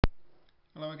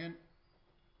Hello again.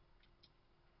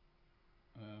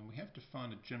 We have to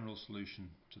find a general solution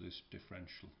to this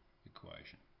differential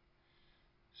equation.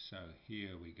 So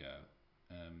here we go.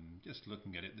 Just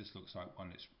looking at it, this looks like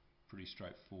one that's pretty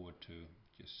straightforward to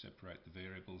just separate the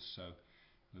variables, so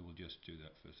we will just do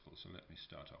that first of all. So let me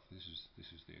start off. This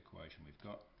is the equation we've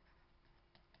got.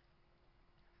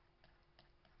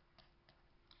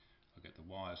 I'll get the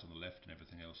y's on the left and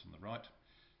everything else on the right.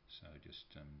 So just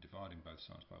dividing both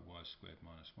sides by y squared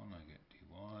minus 1, I get dy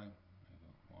over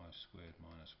y squared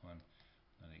minus 1,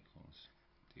 that equals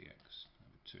dx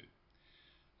over 2.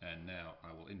 And now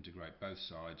I will integrate both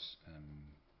sides and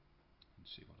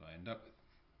see what I end up with.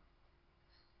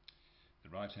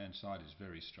 The right hand side is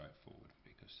very straightforward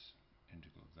because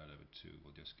integral of that over 2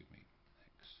 will just give me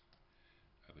x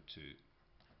over 2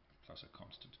 plus a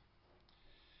constant.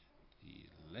 The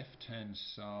left hand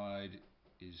side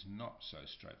is not so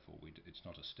straightforward. It's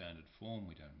not a standard form,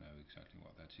 we don't know exactly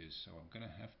what that is, so I'm going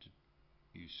to have to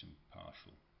use some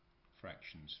partial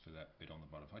fractions for that bit on the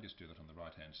bottom. If I just do that on the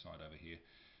right hand side over here,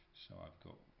 so I've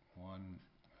got 1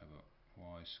 over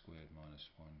y squared minus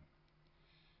 1.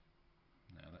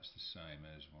 Now that's the same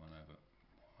as 1 over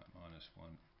y minus 1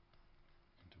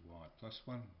 into y plus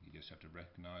 1. You just have to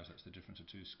recognise that's the difference of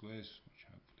two squares, which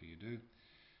hopefully you do.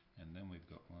 And then we've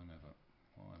got 1 over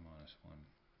y minus 1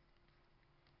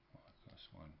 y plus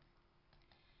 1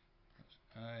 plus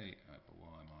a over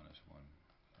y minus 1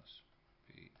 plus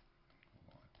b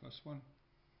y plus 1.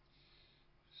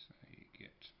 So you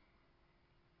get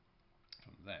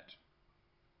from that's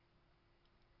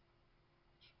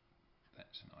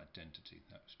an identity.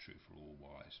 That's true for all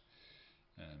y's.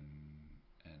 And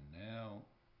now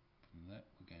from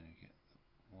that we're going to get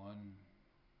 1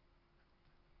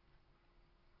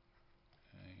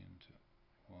 a into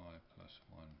y plus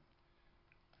 1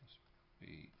 plus b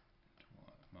into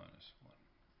y minus 1.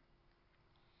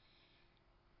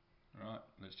 Right,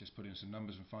 let's just put in some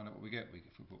numbers and find out what we get.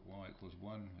 If we put y equals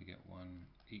 1, we get 1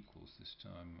 equals this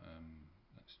time,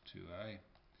 that's 2a,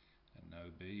 and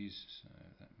no b's, so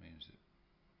that means that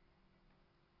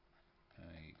a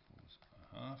equals a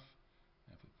half.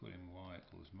 And if we put in y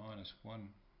equals minus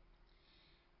 1,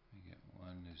 we get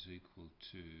 1 is equal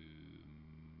to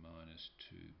minus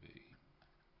 2b.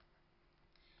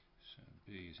 So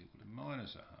b is equal to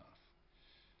minus a half.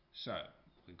 So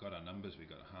we've got our numbers, we've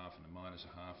got a half and a minus a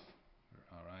half for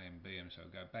our a and b, and so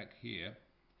go back here.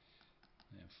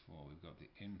 Therefore we've got the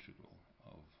integral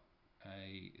of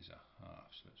a is a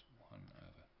half, so it's 1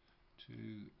 over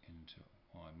 2 into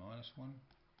y minus 1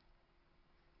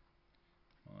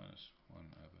 minus 1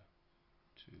 over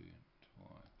 2 into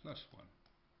y plus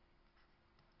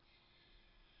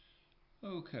 1.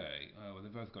 Okay, well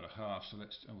they've both got a half, so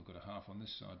we've got a half on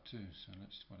this side too, so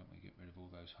why don't we get rid of all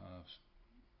those halves.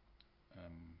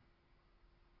 I'm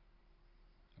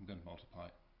going to multiply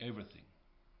everything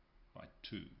by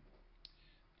 2.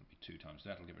 It'll be 2 times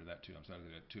that, I'll get rid of that, 2 times that, I'll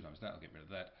get rid of 2 times that, I'll get rid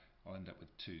of that. I'll end up with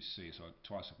 2c, so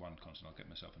twice of one constant, I'll get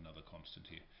myself another constant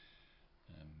here.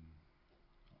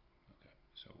 Okay,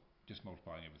 so just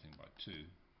multiplying everything by 2,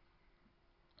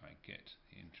 I get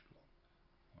the integral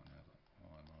 1 over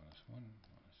y minus 1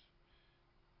 minus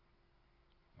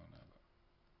 1 over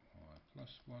y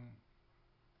plus 1, no,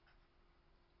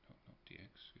 not dx,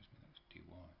 excuse me, that's dy,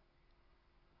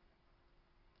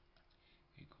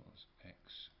 equals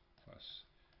x plus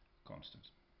constant.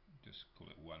 Just call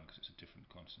it 1 because it's a different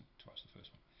constant, twice the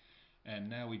first one. And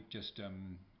now we just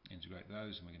integrate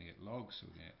those and we're going to get log, so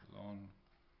we're going to get ln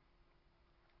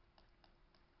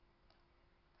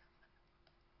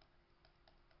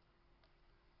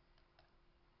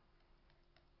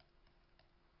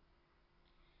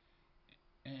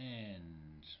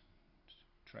and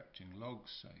subtracting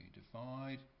logs, so you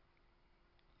divide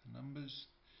the numbers,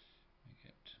 we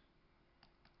get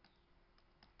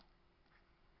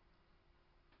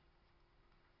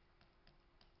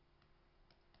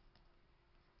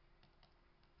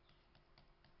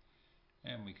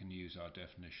and we can use our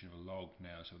definition of a log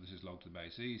now. So this is log to the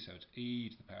base e, so it's e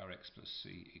to the power x plus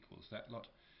c equals that lot.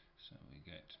 So we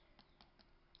get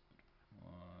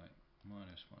y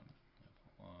minus 1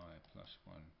 over y plus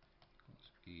 1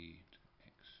 equals e to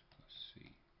x plus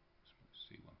c,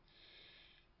 c1.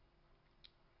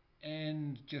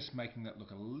 And just making that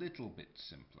look a little bit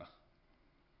simpler,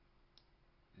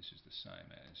 this is the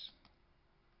same as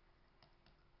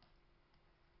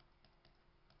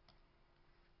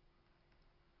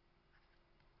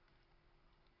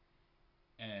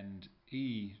and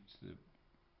e to the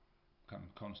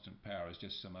constant power is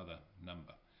just some other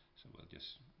number, so we'll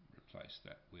just replace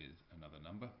that with another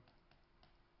number,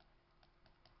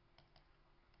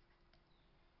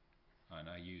 and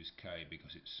I use k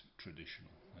because it's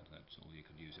traditional. That's all. You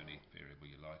could use any variable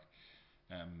you like,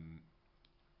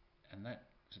 and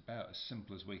that's about as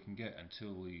simple as we can get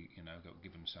until we, got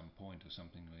given some point or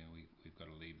something where we've got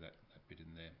to leave that bit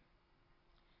in there.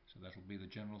 So that'll be the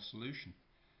general solution,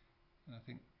 and I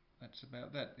think that's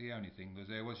about that. The only thing was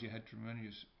you had to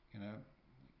remember,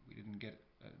 we didn't get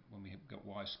when we got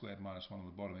y squared minus 1 on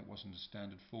the bottom, it wasn't a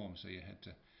standard form, so you had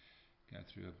to go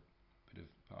through a bit of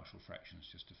partial fractions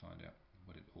just to find out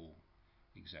what it all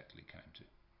exactly came to.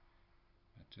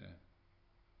 But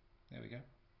there we go,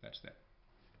 that's that.